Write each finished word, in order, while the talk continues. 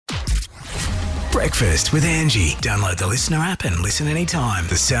Breakfast with Angie. Download the Listener app and listen anytime.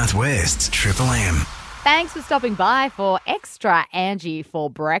 The Southwest's Triple M. Thanks for stopping by for Extra Angie for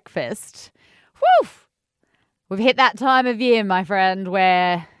breakfast. Whew! We've hit that time of year, my friend,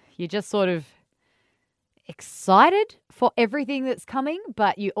 where you're just sort of excited for everything that's coming,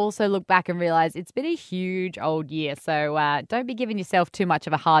 but you also look back and realize it's been a huge old year. So don't be giving yourself too much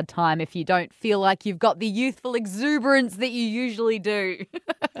of a hard time if you don't feel like you've got the youthful exuberance that you usually do.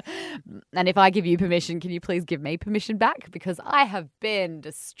 And if I give you permission, can you please give me permission back? Because I have been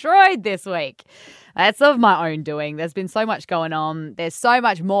destroyed this week. That's of my own doing. There's been so much going on. There's so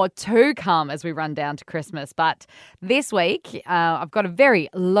much more to come as we run down to Christmas. But this week, I've got a very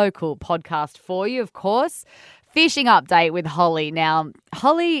local podcast for you, of course. Fishing update with Holly. Now,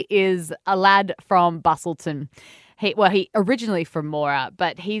 Holly is a lad from Busselton. He originally from Moora,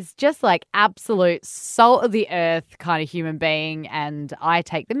 but he's just like absolute salt of the earth kind of human being. And I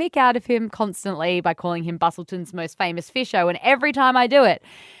take the mick out of him constantly by calling him Busselton's most famous fisho. And every time I do it,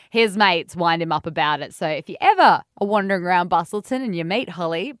 his mates wind him up about it. So if you ever are wandering around Busselton and you meet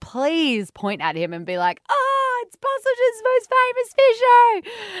Holly, please point at him and be like, "Oh, it's Busselton's most famous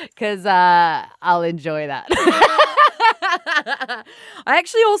fisho," because I'll enjoy that. I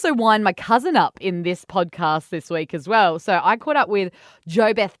actually also wind my cousin up in this podcast this week as well. So I caught up with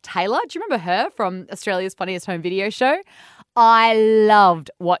JoBeth Taylor. Do you remember her from Australia's Funniest Home Video Show? I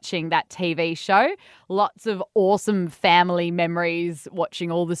loved watching that TV show. Lots of awesome family memories,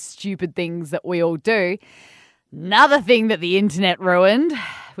 watching all the stupid things that we all do. Another thing that the internet ruined.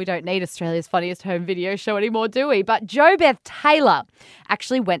 We don't need Australia's Funniest Home Video Show anymore, do we? But JoBeth Taylor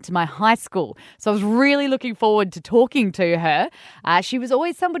actually went to my high school. So I was really looking forward to talking to her. She was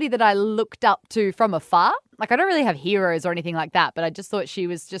always somebody that I looked up to from afar. Like, I don't really have heroes or anything like that, but I just thought she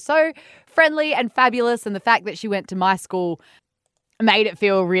was just so friendly and fabulous. And the fact that she went to my school made it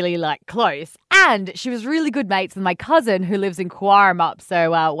feel really like close. And she was really good mates with my cousin who lives in Quarramup.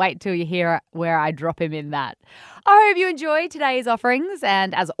 So wait till you hear where I drop him in that. I hope you enjoy today's offerings.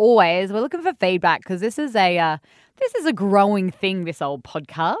 And as always, we're looking for feedback because this is a growing thing, this old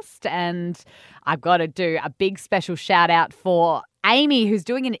podcast. And I've got to do a big special shout out for Amy, who's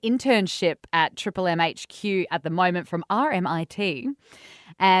doing an internship at Triple M HQ at the moment from RMIT.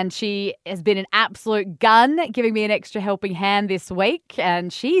 And she has been an absolute gun, giving me an extra helping hand this week.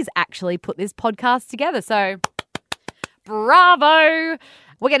 And she's actually put this podcast together. So bravo.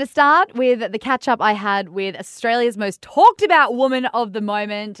 We're going to start with the catch-up I had with Australia's most talked-about woman of the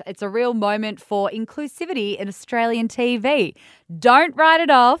moment. It's a real moment for inclusivity in Australian TV. Don't write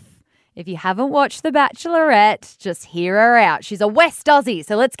it off. If you haven't watched The Bachelorette, just hear her out. She's a West Aussie,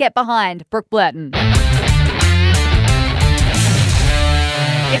 so let's get behind Brooke Blurton.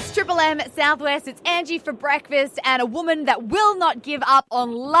 It's Triple M Southwest. It's Angie for breakfast, and a woman that will not give up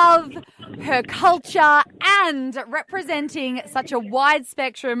on love, her culture, and representing such a wide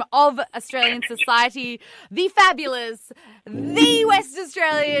spectrum of Australian society, the fabulous, the West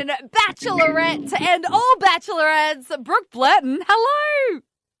Australian Bachelorette and all bachelorettes, Brooke Blurton. Hello.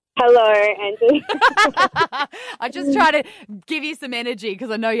 Hello, Angie. I just try to give you some energy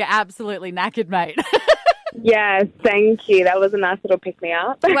because I know you're absolutely knackered, mate. Yes, thank you. That was a nice little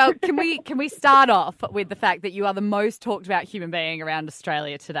pick-me-up. Well, can we start off with the fact that you are the most talked about human being around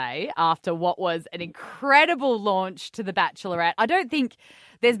Australia today after what was an incredible launch to The Bachelorette? I don't think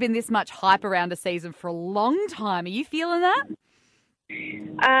there's been this much hype around a season for a long time. Are you feeling that?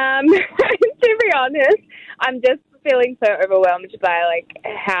 To be honest, I'm just feeling so overwhelmed by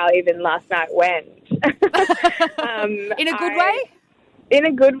how even last night went. In a good way? In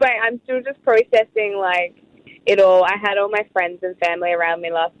a good way. I'm still just processing it all. I had all my friends and family around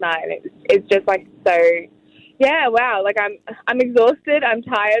me last night, and it's just so, yeah, wow. I'm exhausted, I'm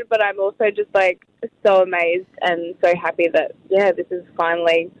tired, but I'm also just so amazed and so happy that this is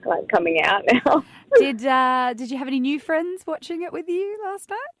finally coming out now. Did you have any new friends watching it with you last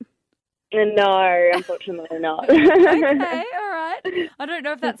night? No, unfortunately not. Okay, all right. I don't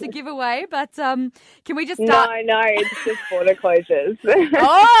know if that's a giveaway, but can we just start? No, it's just border closures.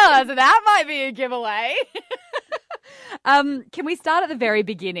 Oh, so that might be a giveaway. Can we start at the very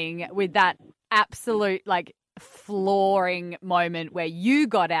beginning with that absolute flooring moment where you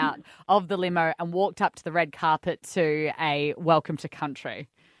got out of the limo and walked up to the red carpet to a welcome to country?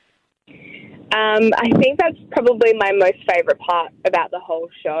 I think that's probably my most favourite part about the whole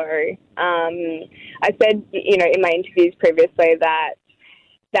show. I said, in my interviews previously that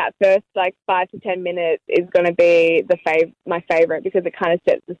first 5 to 10 minutes is going to be my favourite because it kind of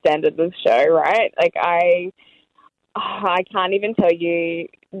sets the standard of the show, right? I can't even tell you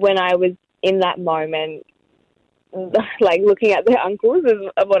when I was in that moment, like looking at their uncles is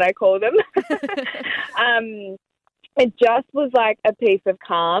what I call them. It just was like a piece of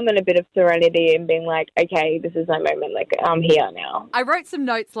calm and a bit of serenity and being like, okay, this is my moment. Like, I'm here now. I wrote some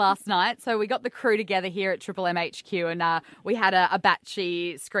notes last night. So we got the crew together here at Triple M HQ and we had a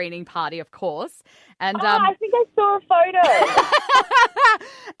batchy screening party, of course. And I think I saw a photo.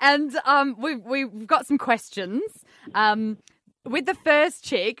 and we've got some questions. With the first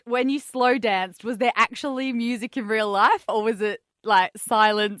chick, when you slow danced, was there actually music in real life or was it like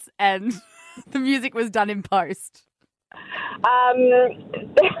silence and the music was done in post?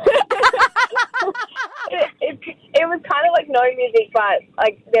 It was kind of like no music, but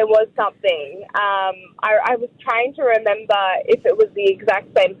like there was something. I was trying to remember if it was the exact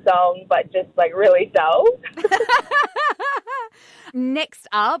same song, but just like really dull. Next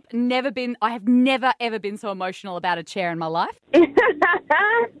up, I have never ever been so emotional about a chair in my life.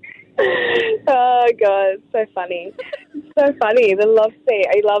 Oh God, so funny. So funny. The love seat.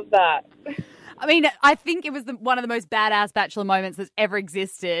 I love that. I mean, I think it was one of the most badass Bachelor moments that's ever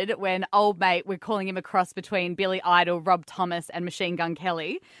existed when old mate, we're calling him a cross between Billy Idol, Rob Thomas and Machine Gun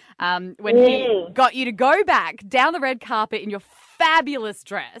Kelly, when he got you to go back down the red carpet in your fabulous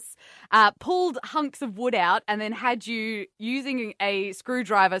dress, pulled hunks of wood out and then had you using a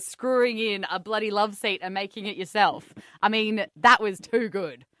screwdriver screwing in a bloody love seat and making it yourself. I mean, that was too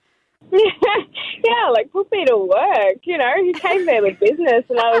good. Yeah, like put me to work, you know. He came there with business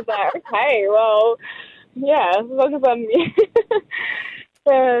and I was like, okay, well, yeah, as long as I'm...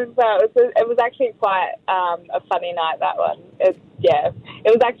 it was actually quite a funny night, that one. It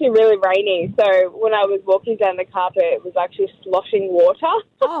was actually really rainy, so when I was walking down the carpet, it was actually sloshing water.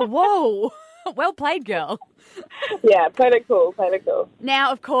 Oh, whoa. Well played, girl. Yeah, played it cool.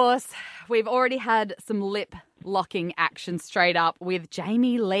 Now, of course, we've already had some lip-locking action straight up with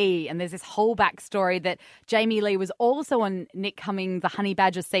Jamie Lee, and there's this whole backstory that Jamie Lee was also on Nick Cummings' The Honey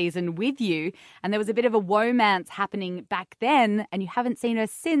Badger season with you, and there was a bit of a womance happening back then, and you haven't seen her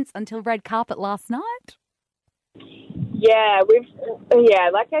since until red carpet last night. Yeah,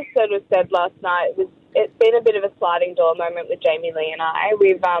 like I said last night, it's been a bit of a sliding door moment with Jamie Lee and I.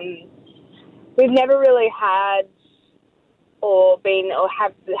 We've never really had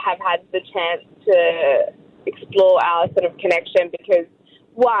have had the chance to explore our sort of connection because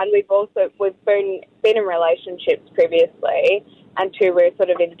one, we've been in relationships previously, and two, we're sort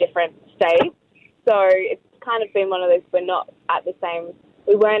of in different states. So it's kind of been one of those we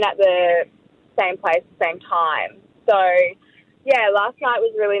weren't at the same place at the same time. So yeah, last night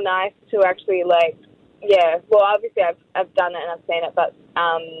was really nice to actually obviously I've done it and I've seen it, but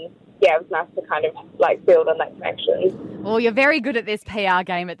it was nice to kind of like build on that connection. Well, you're very good at this PR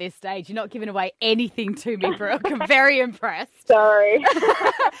game at this stage. You're not giving away anything to me, Brooke. I'm very impressed. Sorry.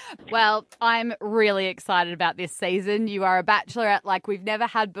 Well, I'm really excited about this season. You are a bachelorette like we've never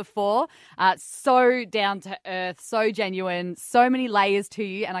had before. So down to earth, so genuine, so many layers to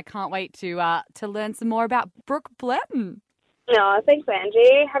you, and I can't wait to learn some more about Brooke Bletton. No, thanks,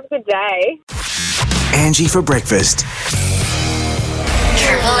 Angie. Have a good day. Angie for breakfast.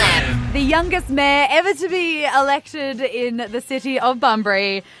 Triple M. The youngest mayor ever to be elected in the city of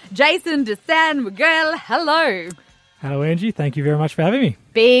Bunbury, Jason de San Miguel. Hello. Hello, Angie. Thank you very much for having me.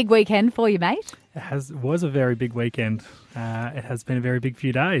 Big weekend for you, mate. It was a very big weekend. It has been a very big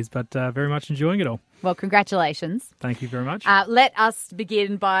few days, but very much enjoying it all. Well, congratulations. Thank you very much. Let us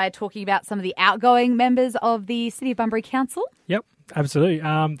begin by talking about some of the outgoing members of the City of Bunbury Council. Yep, absolutely.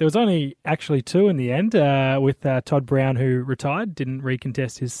 There was only actually two in the end, with Todd Brown, who retired, didn't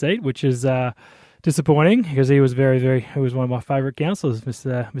recontest his seat, which is disappointing because he was he was one of my favourite councillors,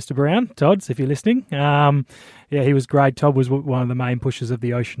 Mr. Brown. Todd, if you're listening. Yeah, he was great. Todd was one of the main pushers of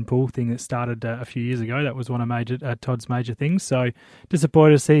the Ocean Pool thing that started a few years ago. That was one of Todd's major things. So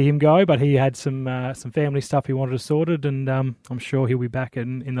disappointed to see him go, but he had some family stuff he wanted sorted, and I'm sure he'll be back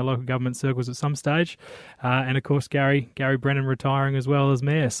in the local government circles at some stage. And of course, Gary Brennan retiring as well as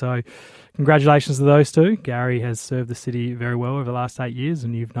mayor. So congratulations to those two. Gary has served the city very well over the last 8 years,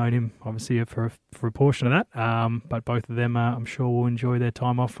 and you've known him obviously for a portion of that. But both of them, I'm sure, will enjoy their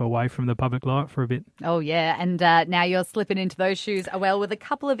time off away from the public light for a bit. Oh yeah, and now you're slipping into those shoes with a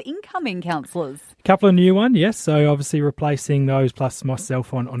couple of incoming councillors. A couple of new ones, yes. So obviously replacing those plus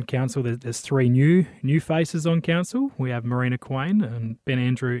myself on council. There's three new faces on council. We have Marina Quain and Ben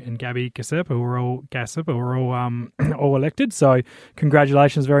Andrew and Gabby Gassep, who are all elected. So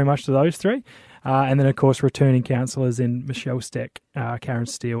congratulations very much to those three. And then, of course, returning councillors in Michelle Steck, Karen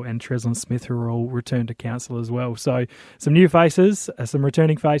Steele and Treslin Smith, who are all returned to council as well. So some new faces, some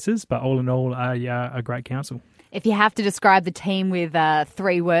returning faces, but all in all, a great council. If you have to describe the team with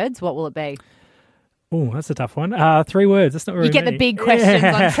 3 words, what will it be? Oh, that's a tough one. 3 words. That's not very You get many. the big questions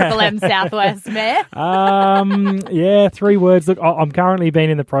on Triple M Southwest, Mayor. Yeah, 3 words. Look, I'm currently been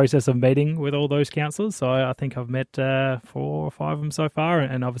in the process of meeting with all those councillors. So I think I've met 4 or 5 of them so far,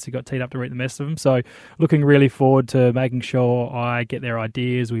 and obviously got teed up to meet the rest of them. So looking really forward to making sure I get their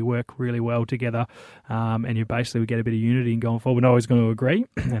ideas. We work really well together, and we get a bit of unity and going forward. We're not always going to agree,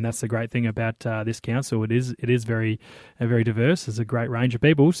 and that's the great thing about this council. It is very diverse. There's a great range of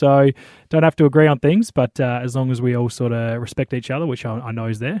people, so don't have to agree on things. But as long as we all sort of respect each other, which I know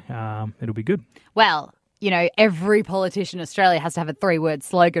is there, it'll be good. Well, every politician in Australia has to have a 3-word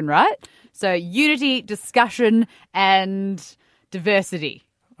slogan, right? So unity, discussion, and diversity.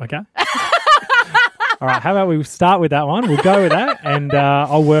 Okay. All right, how about we start with that one? We'll go with that, and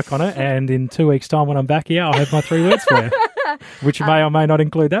I'll work on it. And in 2 weeks' time when I'm back here, I'll have my 3 words for you, which may or may not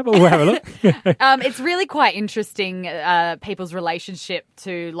include that, but we'll have a look. It's really quite interesting, people's relationship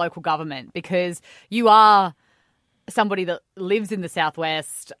to local government, because you are somebody that lives in the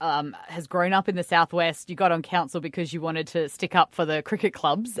Southwest, has grown up in the Southwest. You got on council because you wanted to stick up for the cricket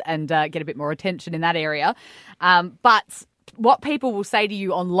clubs and get a bit more attention in that area. But what people will say to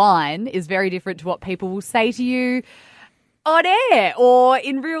you online is very different to what people will say to you on air or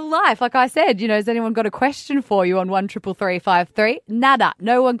in real life. Like I said, has anyone got a question for you on 133353? Nada,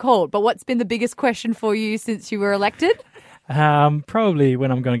 no one called. But what's been the biggest question for you since you were elected? Probably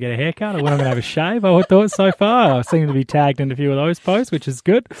when I'm going to get a haircut or when I'm going to have a shave, I would thought so far. I seem to be tagged in a few of those posts, which is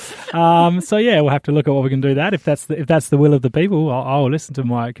good. So yeah, we'll have to look at what we can do that. If that's the will of the people, I'll listen to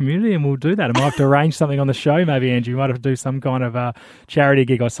my community and we'll do that. I might have to arrange something on the show, maybe, Angie. We might have to do some kind of a charity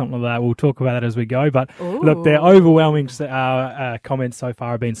gig or something like that. We'll talk about that as we go. But look, their overwhelming comments so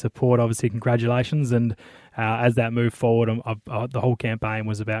far have been support. Obviously, congratulations. And as that moved forward, the whole campaign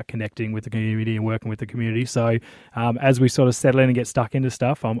was about connecting with the community and working with the community. So as we sort of settle in and get stuck into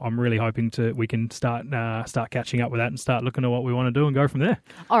stuff, I'm really hoping we can start catching up with that and start looking at what we want to do and go from there.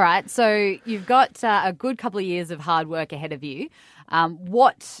 All right. So you've got a good couple of years of hard work ahead of you.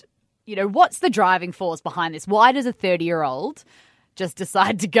 What's the driving force behind this? Why does a 30-year-old just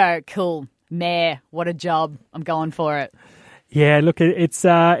decide to go, cool, mayor, what a job, I'm going for it? Yeah, look, it's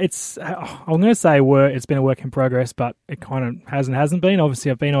I'm going to say it's been a work in progress, but it kind of hasn't been.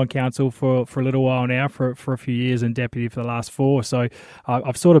 Obviously, I've been on council for a little while now, for a few years, and deputy for the last 4. So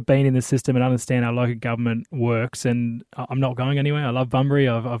I've sort of been in the system and understand how local government works, and I'm not going anywhere. I love Bunbury.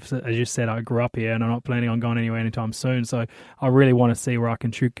 I've as you said, I grew up here, and I'm not planning on going anywhere anytime soon. So I really want to see where I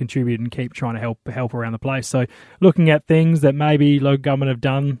can contribute and keep trying to help around the place. So looking at things that maybe local government have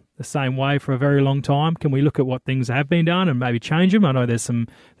done the same way for a very long time. Can we look at what things have been done and maybe change them? I know there's some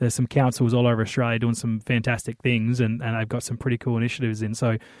councils all over Australia doing some fantastic things, and they've got some pretty cool initiatives in.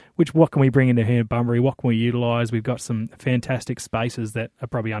 So what can we bring into here in Bunbury? What can we utilise? We've got some fantastic spaces that are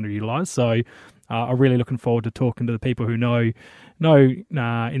probably underutilised. So I'm really looking forward to talking to the people who know in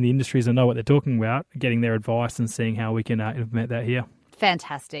the industries and know what they're talking about, getting their advice and seeing how we can implement that here.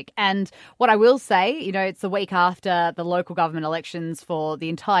 Fantastic. And what I will say, it's the week after the local government elections for the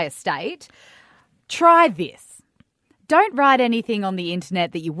entire state. Try this. Don't write anything on the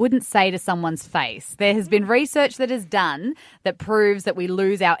internet that you wouldn't say to someone's face. There has been research that is done that proves that we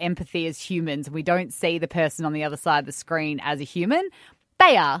lose our empathy as humans. We don't see the person on the other side of the screen as a human.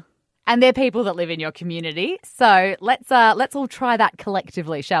 They are. And they're people that live in your community. So let's all try that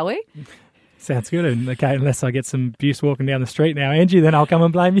collectively, shall we? Sounds good. And okay, unless I get some abuse walking down the street now, Angie, then I'll come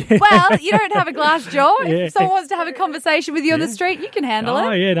and blame you. Well, you don't have a glass jaw. Yeah. If someone wants to have a conversation with you on the street, you can handle it.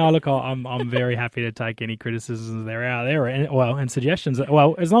 Oh, yeah. No, look, I'm very happy to take any criticisms that are out there and suggestions.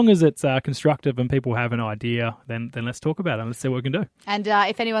 Well, as long as it's constructive and people have an idea, then let's talk about it and let's see what we can do. And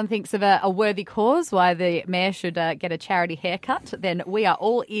if anyone thinks of a worthy cause why the mayor should get a charity haircut, then we are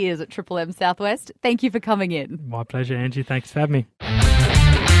all ears at Triple M Southwest. Thank you for coming in. My pleasure, Angie. Thanks for having me.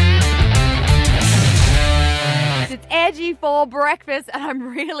 It's Angie for breakfast, and I'm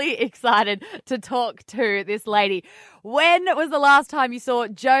really excited to talk to this lady. When was the last time you saw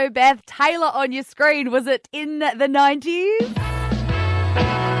JoBeth Taylor on your screen? Was it in the 90s?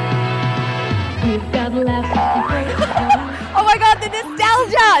 Oh my God, the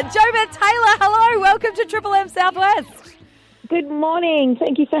nostalgia! JoBeth Taylor, hello, welcome to Triple M Southwest. Good morning.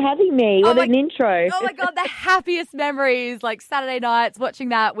 Thank you for having me. What an intro. Oh my God, the happiest memories, like Saturday nights, watching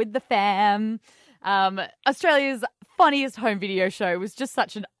that with the fam. Australia's funniest home video show was just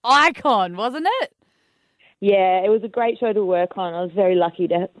such an icon, wasn't it? Yeah, it was a great show to work on. I was very lucky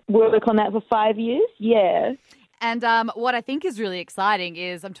to work on that for 5 years. Yeah. And what I think is really exciting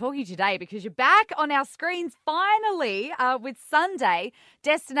is I'm talking today because you're back on our screens finally with Sunday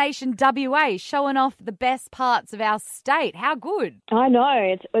Destination WA, showing off the best parts of our state. How good? I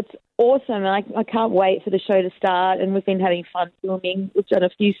know. It's awesome. And I can't wait for the show to start. And we've been having fun filming. We've done a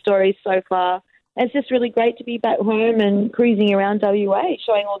few stories so far. And it's just really great to be back home and cruising around WA,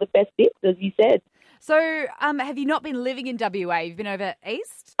 showing all the best bits, as you said. So have you not been living in WA? You've been over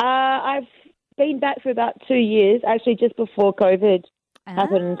east? I've been back for about 2 years, actually just before COVID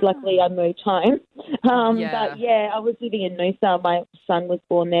happened. Luckily, I moved home. But, yeah, I was living in Noosa. My son was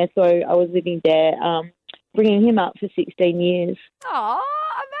born there, so I was living there, bringing him up for 16 years. Oh,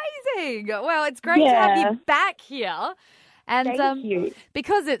 amazing. Well, it's great to have you back here. And Thank you.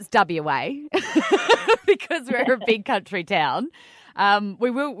 Because it's WA, because we're a big country town, I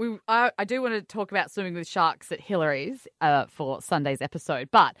do want to talk about swimming with sharks at Hillary's for Sunday's episode,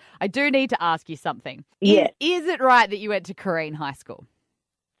 but I do need to ask you something. Yeah. Is it right that you went to Kareen High School?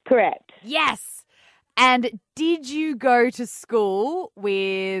 Correct. Yes. And did you go to school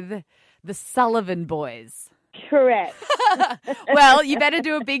with the Sullivan boys? Correct. Well, you better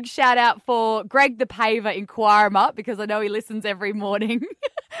do a big shout out for Greg the Paver in Quarama because I know he listens every morning.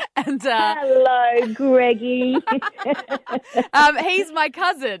 And hello, Greggy. He's my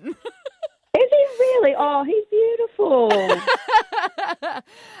cousin. Is he really? Oh, he's beautiful.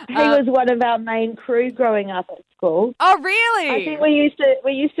 He was one of our main crew growing up at school. Oh, really? I think we used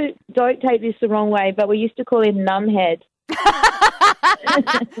to. Don't take this the wrong way, but we used to call him Numbhead.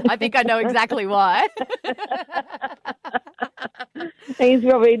 I think I know exactly why. He's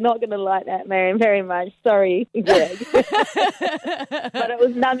probably not going to like that man very much. Sorry, Greg. But it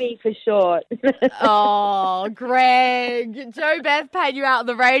was Nummy for short. Oh, Greg. Joe Beth paid you out on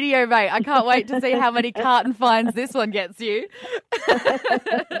the radio, mate. I can't wait to see how many carton fines this one gets you.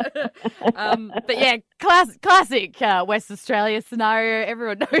 But yeah, classic West Australia scenario.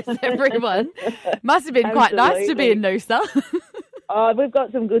 Everyone knows everyone. Must have been quite nice to be in Noosa. Oh, we've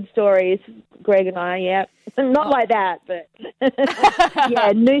got some good stories, Greg and I, yeah. Not like that, but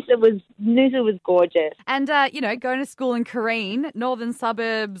yeah, Noosa was gorgeous. And, going to school in Kareen, northern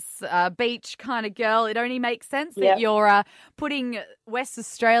suburbs, beach kind of girl, it only makes sense that you're putting West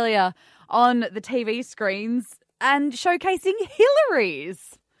Australia on the TV screens and showcasing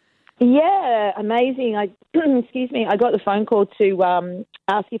Hillary's. Yeah, amazing. Excuse me, I got the phone call to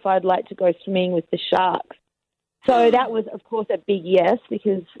ask if I'd like to go swimming with the sharks. So that was, of course, a big yes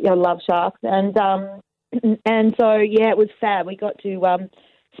because I love sharks. And so, yeah, it was fab. We got to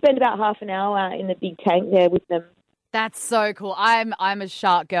spend about half an hour in the big tank there with them. That's so cool. I'm a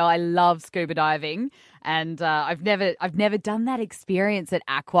shark girl. I love scuba diving, and I've never done that experience at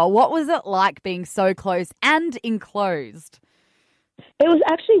Aqua. What was it like being so close and enclosed? It was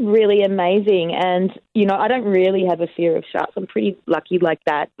actually really amazing. And, I don't really have a fear of sharks. I'm pretty lucky like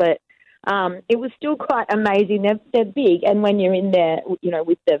that. But it was still quite amazing. They're big, and when you're in there,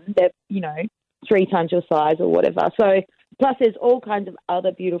 with them, they're 3 times your size or whatever. So plus, there's all kinds of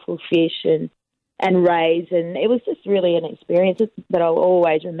other beautiful fish and rays, and it was just really an experience that I'll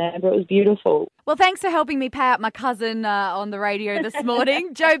always remember. It was beautiful. Well, thanks for helping me pay out my cousin on the radio this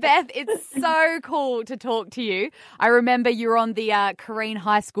morning. Jo Beth, it's so cool to talk to you. I remember you were on the Kareen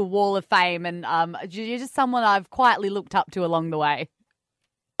High School Wall of Fame, and you're just someone I've quietly looked up to along the way.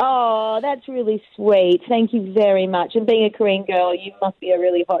 Oh, that's really sweet. Thank you very much. And being a Korean girl, you must be a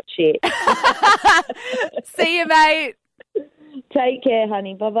really hot chick. See you, mate. Take care,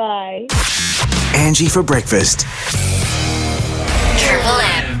 honey. Bye-bye. Angie for breakfast. Triple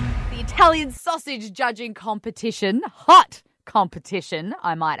M. The Italian sausage judging competition, hot competition,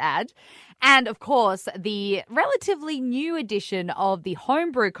 I might add. And, of course, the relatively new edition of the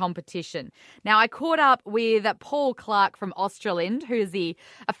homebrew competition. Now, I caught up with Paul Clark from Australind, who is the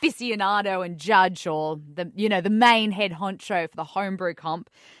aficionado and judge, or the main head honcho for the homebrew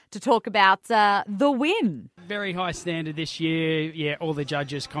comp, to talk about the win. Very high standard this year. Yeah, all the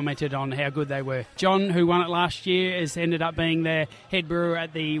judges commented on how good they were. John, who won it last year, has ended up being the head brewer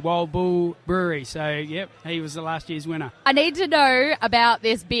at the Wild Bull Brewery. So, yep, he was the last year's winner. I need to know about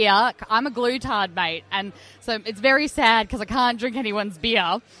this beer. I'm a glutard, mate, and so it's very sad because I can't drink anyone's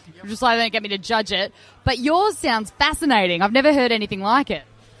beer, just so they don't get me to judge it. But yours sounds fascinating. I've never heard anything like it.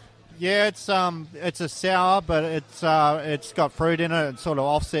 Yeah, it's a sour, but it's got fruit in it. It sort of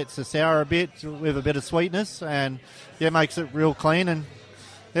offsets the sour a bit with a bit of sweetness, and makes it real clean and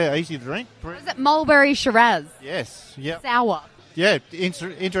easy to drink. Is it mulberry Shiraz? Yes, yeah, sour. Yeah,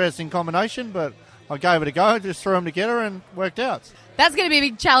 interesting combination, but I gave it a go. Just threw them together and worked out. That's going to be a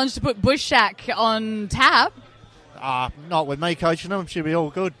big challenge to put Bush Shack on tap. Not with me coaching them. Should be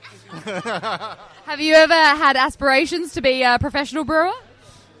all good. Have you ever had aspirations to be a professional brewer?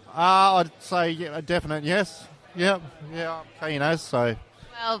 I'd say a definite yes. Yeah, keen as, so.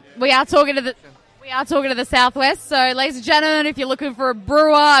 Well, we are talking to the Southwest. So, ladies and gentlemen, if you're looking for a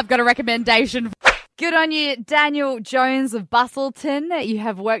brewer, I've got a recommendation. Good on you, Daniel Jones of Bustleton. You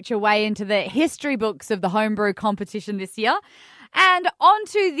have worked your way into the history books of the homebrew competition this year. And on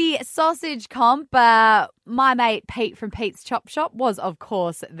to the sausage comp. My mate Pete from Pete's Chop Shop was, of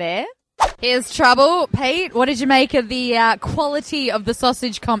course, there. Here's trouble. Pete, what did you make of the quality of the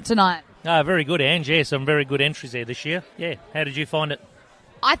sausage comp tonight? Very good, Ange. Yeah, some very good entries there this year. Yeah, how did you find it?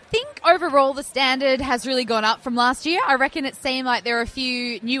 I think overall the standard has really gone up from last year. I reckon it seemed like there were a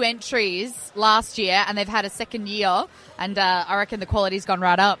few new entries last year and they've had a second year, and I reckon the quality's gone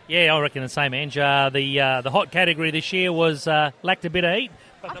right up. Yeah, I reckon the same, Ange. The hot category this year was lacked a bit of heat.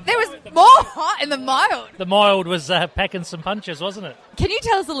 But there was more hot in the mild. The mild was packing some punches, wasn't it? Can you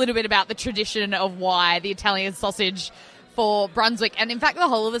tell us a little bit about the tradition of why the Italian sausage for Brunswick, and in fact the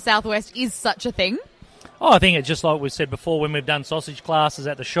whole of the Southwest, is such a thing? Oh, I think it's just like we've said before when we've done sausage classes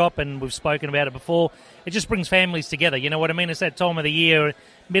at the shop, and we've spoken about it before. It just brings families together. You know what I mean? It's that time of the year,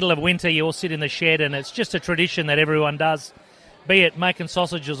 middle of winter, you all sit in the shed, and it's just a tradition that everyone does. Be it making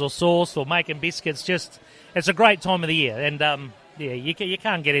sausages or sauce or making biscuits, it's a great time of the year. And you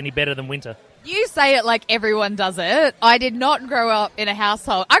can't get any better than winter. You say it like everyone does it. I did not grow up in a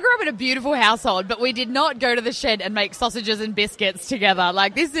household. I grew up in a beautiful household, but we did not go to the shed and make sausages and biscuits together.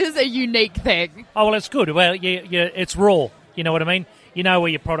 Like, this is a unique thing. Oh, well, it's good. Well, it's raw. You know what I mean? You know where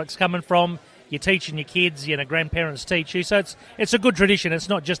your product's coming from. You're teaching your kids. Grandparents teach you. So it's a good tradition. It's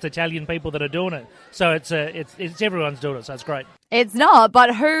not just Italian people that are doing it. So it's everyone's doing it. So it's great. It's not,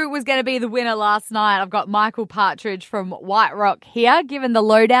 but who was going to be the winner last night? I've got Michael Partridge from White Rock here, given the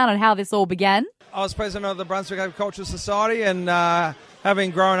lowdown on how this all began. I was president of the Brunswick Agricultural Society, and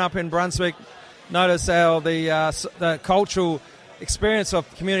having grown up in Brunswick, noticed how the cultural experience of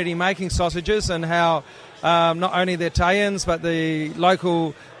community making sausages, and how not only the Italians but the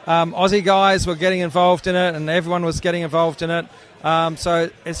local Aussie guys were getting involved in it, and everyone was getting involved in it. So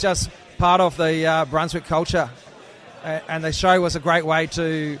it's just part of the Brunswick culture. And the show was a great way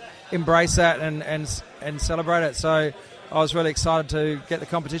to embrace that and celebrate it. So I was really excited to get the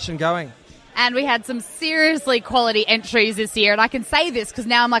competition going. And we had some seriously quality entries this year. And I can say this because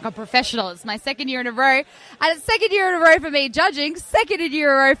now I'm like a professional. It's my second year in a row. And it's second year in a row for me judging, second year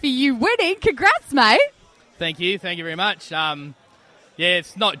in a row for you winning. Congrats, mate. Thank you very much.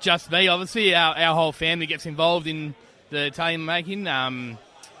 It's not just me, obviously. Our whole family gets involved in the Italian making, the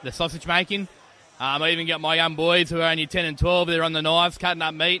sausage making. I even got my young boys who are only 10 and 12. They're on the knives, cutting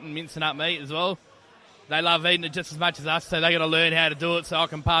up meat and mincing up meat as well. They love eating it just as much as us, so they got to learn how to do it so I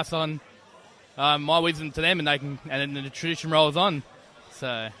can pass on my wisdom to them, and then the tradition rolls on.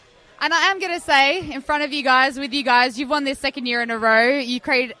 So. And I am going to say, in front of you guys, with you guys, you've won this second year in a row. You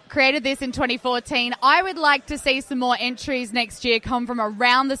created this in 2014. I would like to see some more entries next year come from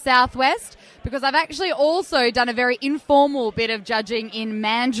around the Southwest, because I've actually also done a very informal bit of judging in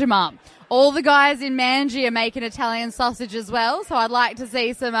Manjimup. All the guys in Manji are making Italian sausage as well, so I'd like to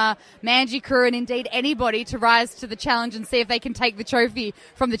see some Manji crew, and indeed anybody, to rise to the challenge and see if they can take the trophy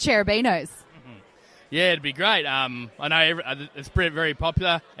from the Cherubinos. Yeah, it'd be great. I know it's very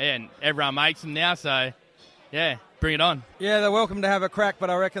popular, and everyone makes them now, so, yeah, bring it on. Yeah, they're welcome to have a crack, but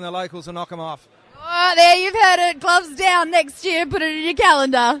I reckon the locals will knock them off. Oh, there, you've heard it. Gloves down next year. Put it in your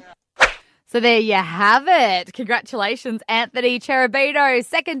calendar. So there you have it. Congratulations, Anthony Cherubino,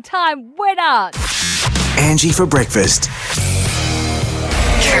 second-time winner. Angie for breakfast.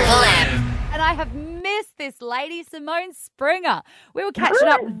 Triple M. And I have missed this lady, Simone Springer. We were catching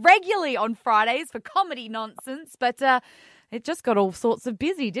up regularly on Fridays for comedy nonsense, but it just got all sorts of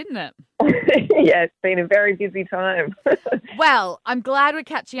busy, didn't it? Yeah, it's been a very busy time. Well, I'm glad we're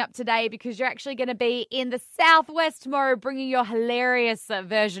catching up today because you're actually going to be in the Southwest tomorrow bringing your hilarious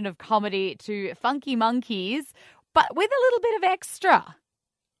version of comedy to Funky Monkeys, but with a little bit of extra.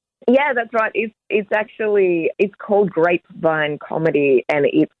 Yeah, that's right. It's called Grapevine Comedy, and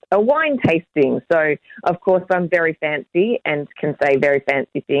it's a wine tasting. So, of course, I'm very fancy and can say very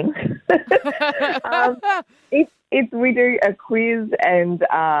fancy things. We do a quiz, and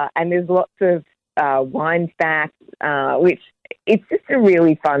there's lots of wine facts, which it's just a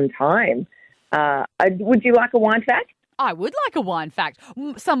really fun time. Would you like a wine fact? I would like a wine fact.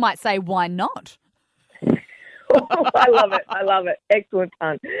 Some might say, why not? I love it. Excellent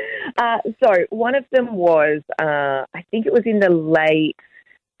fun. So one of them was, I think it was in the late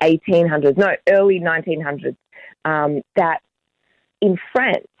 1800s, no, early 1900s, that in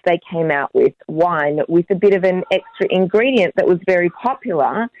France they came out with wine with a bit of an extra ingredient that was very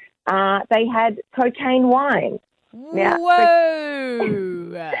popular, they had cocaine wine. Now, Whoa!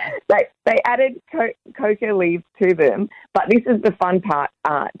 they added coca leaves to them, but this is the fun part.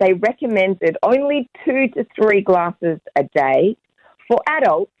 They recommended only 2 to 3 glasses a day for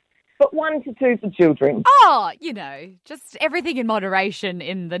adults, but 1 to 2 for children. Oh, just everything in moderation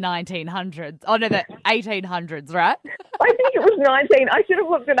in the 1900s. Oh, no, the 1800s, right? I think it was 19. I should have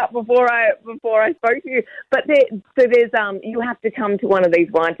looked it up before I spoke to you. But there's you have to come to one of these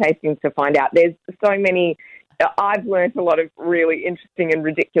wine tastings to find out. There's so many. I've learned a lot of really interesting and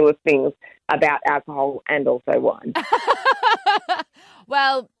ridiculous things about alcohol and also wine.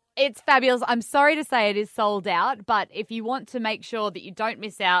 Well, it's fabulous. I'm sorry to say it is sold out, but if you want to make sure that you don't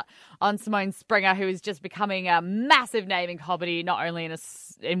miss out on Simone Springer, who is just becoming a massive name in comedy, not only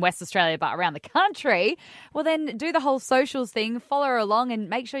in West Australia, but around the country, well, then do the whole socials thing, follow her along and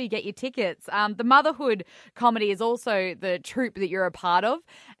make sure you get your tickets. The Motherhood comedy is also the troupe that you're a part of.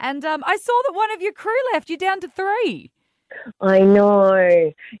 And I saw that one of your crew left. You're down to 3. I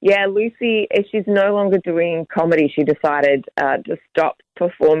know. Yeah, Lucy, she's no longer doing comedy. She decided to stop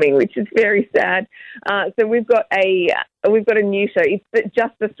performing, which is very sad. So we've got a new show. It's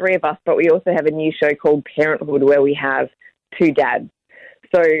just the 3 of us, but we also have a new show called Parenthood where we have 2 dads.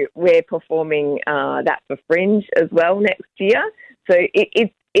 So we're performing that for Fringe as well next year. So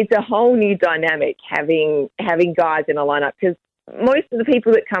it's a whole new dynamic having guys in a lineup because most of the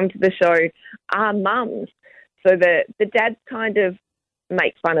people that come to the show are mums. So the dads kind of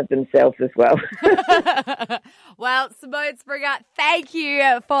make fun of themselves as well. Well, Simone Springer, thank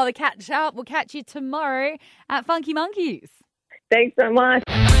you for the catch up. We'll catch you tomorrow at Funky Monkeys. Thanks so much.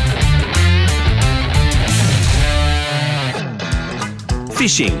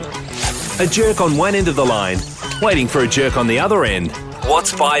 Fishing. A jerk on one end of the line, waiting for a jerk on the other end.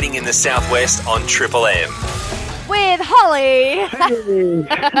 What's biting in the southwest on Triple M? With Holly.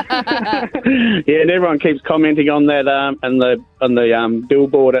 Yeah, and everyone keeps commenting on that and the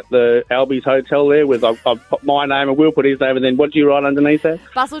billboard at the Albies Hotel there with I've put my name and Will put his name and then what do you write underneath that?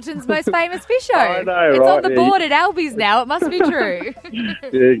 Bustleton's most famous fish show. I know, it's right, on the board at Albies now. It must be true.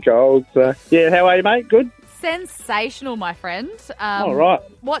 Yeah, gold. Yeah, how are you, mate? Good? Sensational, my friend. All right.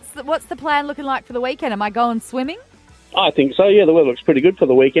 What's the plan looking like for the weekend? Am I going swimming? I think so, yeah. The weather looks pretty good for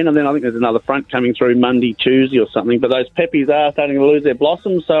the weekend, and then I think there's another front coming through Monday, Tuesday or something. But those peppies are starting to lose their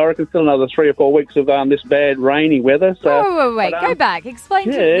blossoms, so I reckon still another 3 or 4 weeks of this bad rainy weather. So, wait. Go back.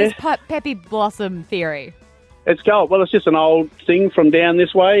 Explain to this peppy blossom theory. It's gold. Well, it's just an old thing from down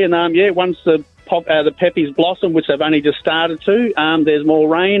this way, and once the peppies blossom, which they've only just started to, there's more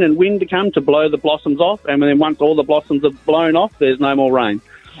rain and wind to come to blow the blossoms off, and then once all the blossoms are blown off, there's no more rain.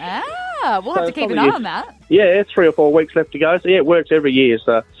 We'll have to keep an eye on that. Yeah, 3 or 4 weeks left to go. So, yeah, it works every year.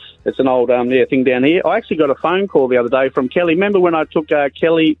 So it's an old thing down here. I actually got a phone call the other day from Kelly. Remember when I took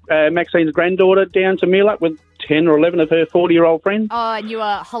Kelly, Maxine's granddaughter, down to Meelup with 10 or 11 of her 40-year-old friends? Oh, and you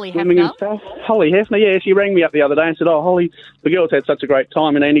were Holly Swimming Hefner? and stuff. Holly Hefner, yeah. She rang me up the other day and said, Holly, the girls had such a great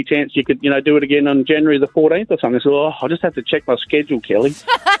time and any chance you could, do it again on January the 14th or something? I said, I'll just have to check my schedule, Kelly.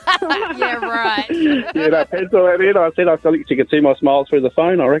 Yeah, right. Yeah, pencil that in. I said, I think she could see my smile through the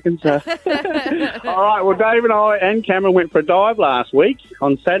phone, I reckon. So. All right, well, Dave and I and Cameron went for a dive last week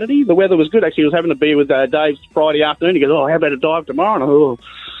on Saturday. The weather was good. Actually, I was having a beer with Dave Friday afternoon. He goes, how about a dive tomorrow? And I thought,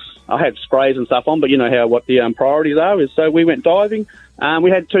 I had sprays and stuff on, but you know what the priorities are. So we went diving.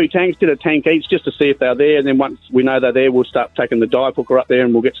 We had 2 tanks, did a tank each just to see if they're there. And then once we know they're there, we'll start taking the dive hooker up there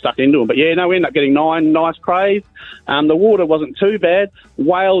and we'll get stuck into them. But we ended up getting 9 nice crays. The water wasn't too bad.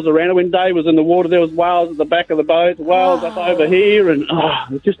 Whales around it. When Dave was in the water, there was whales at the back of the boat, whales up over here. And it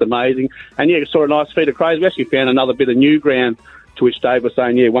was just amazing. And saw a nice feed of crays. We actually found another bit of new ground. To which Dave was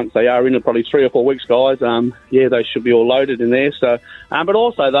saying, once they are in it, probably 3 or 4 weeks, guys, they should be all loaded in there. So, but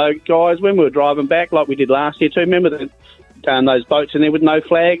also, though, guys, when we were driving back, like we did last year too, remember those boats in there with no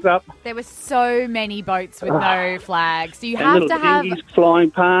flags up? There were so many boats with no flags. So you and have little to have dinghies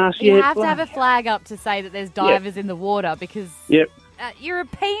flying past. You have to have a flag up to say that there's divers in the water because you're a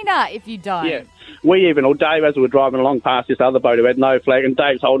peanut if you don't. Yeah. Dave, as we were driving along past this other boat who had no flag, and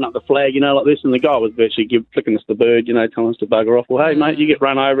Dave's holding up the flag, like this, and the guy was virtually flicking us the bird, telling us to bugger off. Well, hey, mate, you get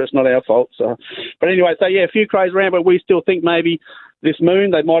run over, it's not our fault. So, but anyway, a few crays around, but we still think maybe this moon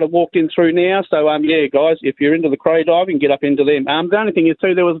they might have walked in through now. So, guys, if you're into the cray diving, get up into them. The only thing is,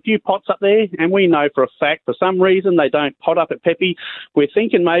 too, there was a few pots up there, and we know for a fact, for some reason, they don't pot up at Peppy. We're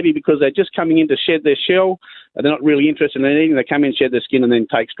thinking maybe because they're just coming in to shed their shell, they're not really interested in eating. They come in, shed their skin, and then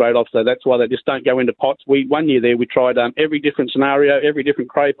take straight off. So that's why they just don't go into pots. One year there, we tried every different scenario, every different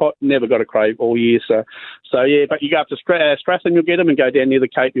cray pot, never got a cray all year. So yeah, but you go up to Stratham, you'll get them, and go down near the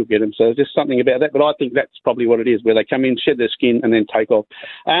Cape, you'll get them. So there's just something about that. But I think that's probably what it is, where they come in, shed their skin, and then take off.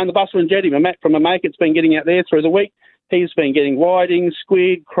 And the Busselton Jetty, Matt from a mate, it's been getting out there through the week. He's been getting whiting,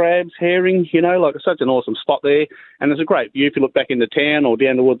 squid, crabs, herring, like it's such an awesome spot there. And there's a great view if you look back into town or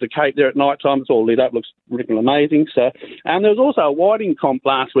down towards the Cape there at night time. It's all lit up, looks really amazing. So, there was also a whiting comp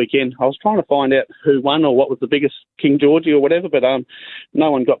last weekend. I was trying to find out who won or what was the biggest, King Georgie or whatever, but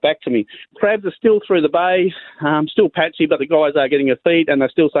no one got back to me. Crabs are still through the bay, still patchy, but the guys are getting a feed, and they're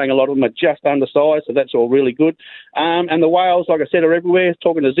still saying a lot of them are just undersized, so that's all really good. And the whales, like I said, are everywhere.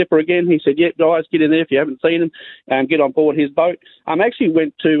 Talking to Zipper again, he said, "Yep, guys, get in there if you haven't seen them. Get on board his boat." I actually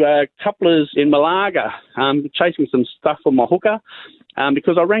went to couplers in Malaga, chasing some stuff for my hooker,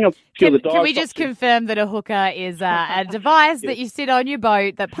 because I rang a few of the dive. Can we just confirm that a hooker is a device that you sit on your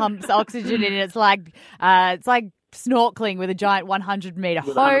boat that pumps oxygen in? It's like snorkeling with a giant 100-metre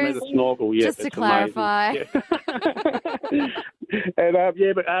hose. 100-metre snorkel, yeah. Just to clarify. Yeah. And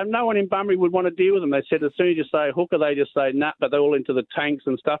but no one in Bunbury would want to deal with them. They said as soon as you say hooker, they just say nah, but they're all into the tanks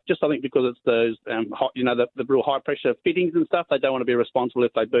and stuff. Just I think because it's those hot, the real high pressure fittings and stuff. They don't want to be responsible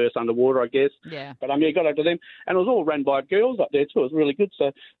if they burst underwater, I guess. Yeah. But got over to them, and it was all run by girls up there too. It was really good.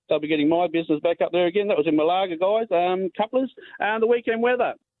 So they'll be getting my business back up there again. That was in Malaga, guys. Couplers. The weekend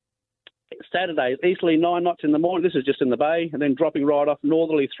weather. Saturday, easterly 9 knots in the morning. This is just in the bay, and then dropping right off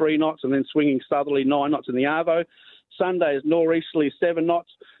northerly 3 knots, and then swinging southerly 9 knots in the Arvo. Sunday is northeasterly 7 knots,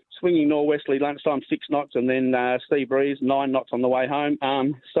 swinging northwesterly lunchtime 6 knots, and then sea breeze 9 knots on the way home.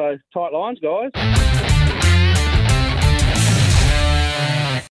 So tight lines, guys.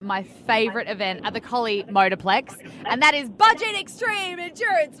 My favourite event at the Collie Motorplex, and that is Budget Extreme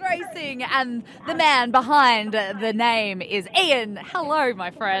Endurance Racing, and the man behind the name is Ian. Hello, my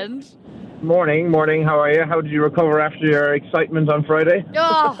friend. Morning. How are you? How did you recover after your excitement on Friday?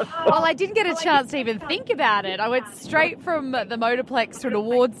 Oh, well, I didn't get a chance to even think about it. I went straight from the Motorplex to an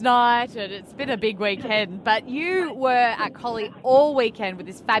awards night, and it's been a big weekend. But you were at Collie all weekend with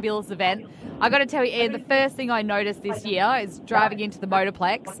this fabulous event. I got to tell you, Ian, the first thing I noticed this year is driving into the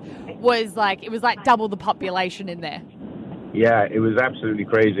Motorplex was it was like double the population in there. Yeah, it was absolutely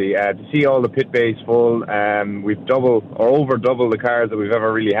crazy. To see all the pit bays full, we've over double the cars that we've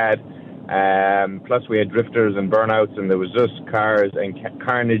ever really had. Plus we had drifters and burnouts, and there was just cars and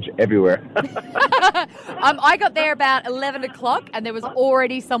carnage everywhere. I got there about 11 o'clock, and there was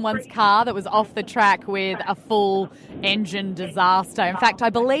already someone's car that was off the track with a full engine disaster. In fact, I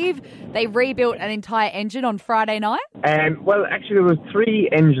believe they rebuilt an entire engine on Friday night. Well, actually, there was 3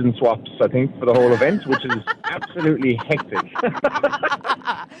 engine swaps, I think, for the whole event, which is absolutely hectic.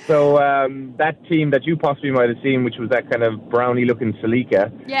 So that team that you possibly might have seen, which was that kind of brownie-looking Celica,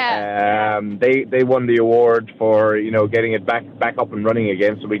 they won the award for getting it back up and running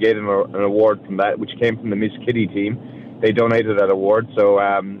again. So we gave them an award from that, which came from the Miss Kitty team. They donated that award. So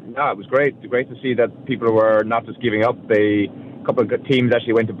it was great. Great to see that people were not just giving up. A couple of teams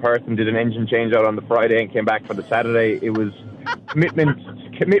actually went to Perth and did an engine change out on the Friday and came back for the Saturday. It was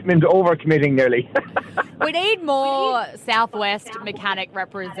commitment over committing nearly. We need more Southwest mechanic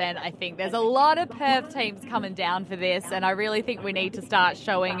represent, I think. There's a lot of Perth teams coming down for this, and I really think we need to start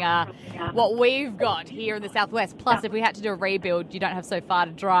showing what we've got here in the Southwest. Plus, if we had to do a rebuild, you don't have so far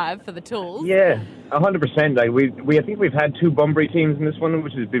to drive for the tools. Yeah, 100%. I think we've had 2 Bunbury teams in this one,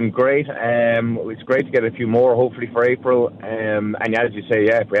 which has been great. It's great to get a few more, hopefully, for April. And as you say,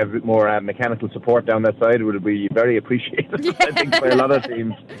 if we have a bit more mechanical support down that side, it would be very appreciated, I think, by a lot of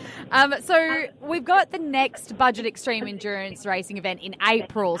teams. So we've got the next Budget Extreme Endurance Racing event in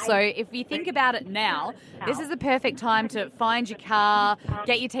April. So if you think about it now, this is the perfect time to find your car,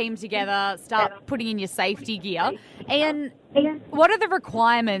 get your team together, start putting in your safety gear. And what are the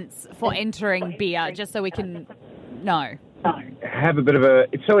requirements for entering beer, just so we can know? Have a bit of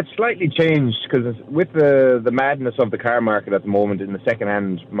it's slightly changed, because with the madness of the car market at the moment, in the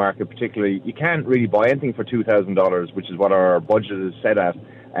second-hand market particularly, you can't really buy anything for $2,000, which is what our budget is set at,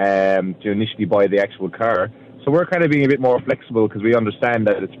 to initially buy the actual car. So we're kind of being a bit more flexible, because we understand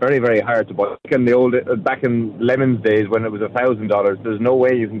that it's very, very hard to buy. Back in Lemon's days, when it was $1,000, there's no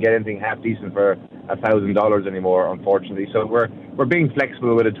way you can get anything half decent for $1,000 anymore, unfortunately. So we're being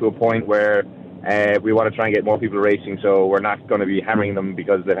flexible with it to a point where we want to try and get more people racing, so we're not going to be hammering them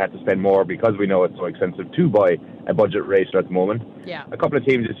because they've had to spend more, because we know it's so expensive to buy a budget racer at the moment. Yeah. A couple of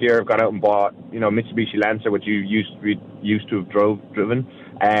teams this year have gone out and bought, Mitsubishi Lancer, which you used to have driven.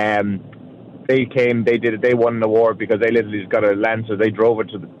 they came, they won an award because they literally just got a Lancer. They drove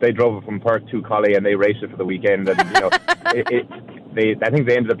it from Perth to Collie and they raced it for the weekend. And I think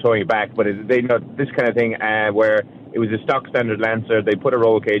they ended up towing it back. But this kind of thing where it was a stock standard Lancer. They put a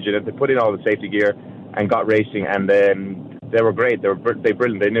roll cage in it. They put in all the safety gear and got racing. And then they were great. They were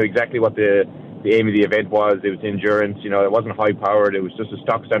brilliant. They knew exactly what the aim of the event was. It was endurance. It wasn't high powered. It was just a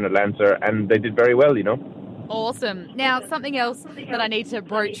stock standard Lancer, and they did very well. Awesome. Now, something else that I need to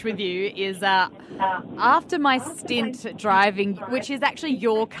broach with you is after my stint driving, which is actually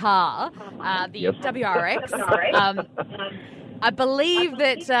your car, the WRX, I believe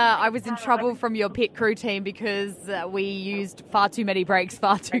that I was in trouble from your pit crew team because we used far too many brakes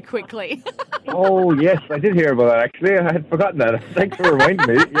far too quickly. Oh, yes, I did hear about that, actually. I had forgotten that. Thanks for reminding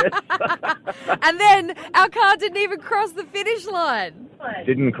me. Yes. And then our car didn't even cross the finish line.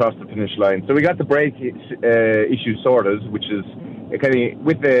 Didn't cross the finish line. So we got the brake issue sorted, which is kind of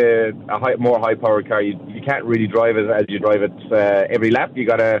with more high-powered car, you can't really drive it as you drive it every lap. You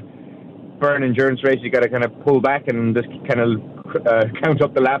got to, for an endurance race, you got to kind of pull back and just kind of count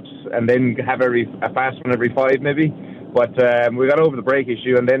up the laps and then have a fast one every 5 maybe. But we got over the brake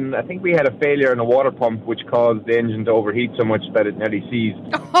issue, and then I think we had a failure in a water pump, which caused the engine to overheat so much that it nearly seized.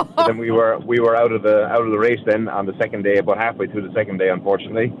 So then we were out of the race then on the second day, about halfway through the second day,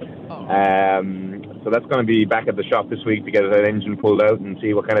 unfortunately. So that's going to be back at the shop this week to get that engine pulled out and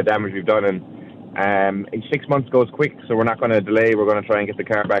see what kind of damage we've done. And 6 months goes quick, so we're not going to delay. We're going to try and get the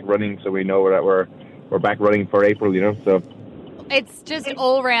car back running, so we know that we're back running for April. So. It's just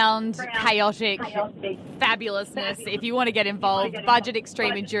all-round chaotic fabulousness. If you want to get involved, Budget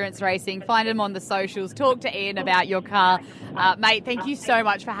Extreme Endurance Racing, find them on the socials. Talk to Ian about your car. Mate, thank you so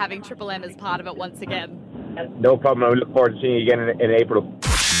much for having Triple M as part of it once again. No problem. I look forward to seeing you again in April.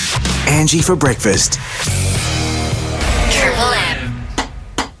 Angie for breakfast. Triple M.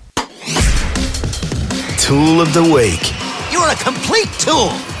 Tool of the week. You're a complete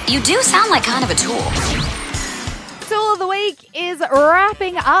tool. You do sound like kind of a tool. Tool of the week is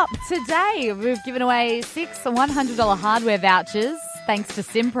wrapping up today. We've given away 6 $100 hardware vouchers thanks to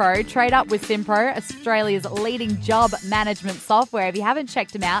Simpro. Trade up with Simpro, Australia's leading job management software. If you haven't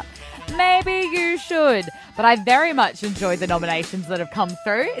checked them out, maybe you should. But I very much enjoyed the nominations that have come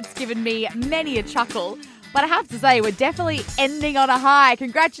through. It's given me many a chuckle. But I have to say, we're definitely ending on a high.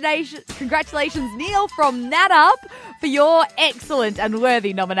 Congratulations, Neil from NatUp, for your excellent and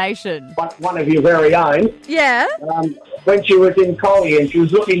worthy nomination. One of your very own. Yeah? When she was in Collie and she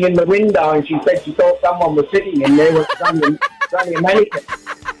was looking in the window and she said she thought someone was sitting in there with running a mannequin.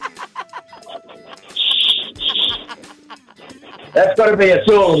 That's got to be a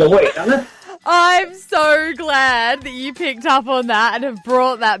tool of the week, doesn't it? I'm so glad that you picked up on that and have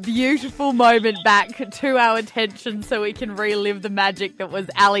brought that beautiful moment back to our attention so we can relive the magic that was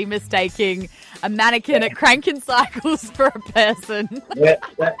Ali mistaking a mannequin at Crankin Cycles for a person. Yeah,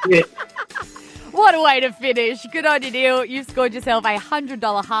 that's it. What a way to finish. Good on you, Neil. You've scored yourself a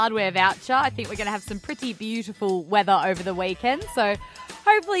 $100 hardware voucher. I think we're going to have some pretty beautiful weather over the weekend, so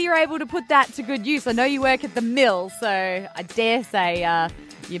hopefully you're able to put that to good use. I know you work at the mill, so I dare say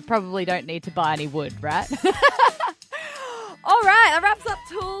you probably don't need to buy any wood, right? All right, that wraps up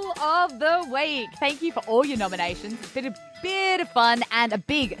Tool of the Week. Thank you for all your nominations. It's been a bit of fun, and a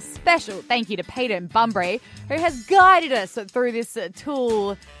big special thank you to Peter in Bunbury, who has guided us through this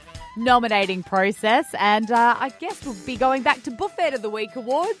Tool nominating process. And I guess we'll be going back to Buffhead of the Week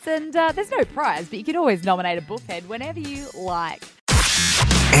awards, and there's no prize, but you can always nominate a Buffhead whenever you like.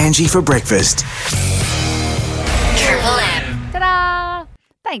 Angie for breakfast. Triple M. Ta-da!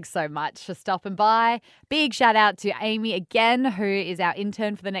 Thanks so much for stopping by. Big shout out to Amy again, who is our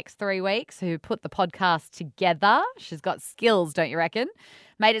intern for the next 3 weeks, who put the podcast together. She's got skills, don't you reckon?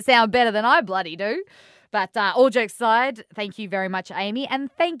 Made it sound better than I bloody do. But all jokes aside, thank you very much, Amy.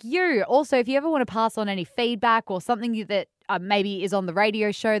 And thank you. Also, if you ever want to pass on any feedback or something that maybe is on the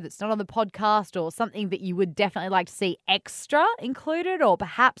radio show that's not on the podcast, or something that you would definitely like to see extra included, or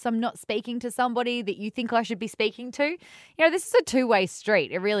perhaps I'm not speaking to somebody that you think I should be speaking to, this is a two-way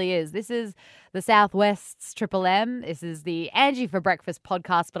street. It really is. This is the Southwest's Triple M. This is the Angie for Breakfast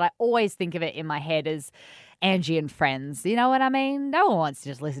podcast, but I always think of it in my head as Angie and friends. You know what I mean? No one wants to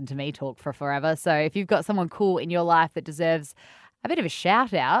just listen to me talk for forever. So if you've got someone cool in your life that deserves a bit of a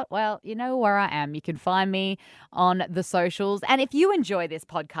shout out, well, you know where I am. You can find me on the socials. And if you enjoy this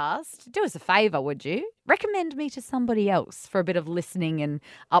podcast, do us a favor, would you? Recommend me to somebody else for a bit of listening and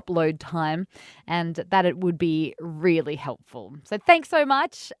upload time, and that it would be really helpful. So thanks so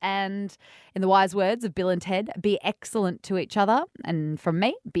much. And in the wise words of Bill and Ted, be excellent to each other. And from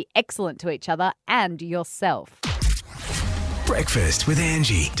me, be excellent to each other and yourself. Breakfast with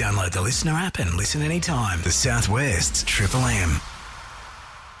Angie. Download the Listener app and listen anytime. The Southwest's Triple M.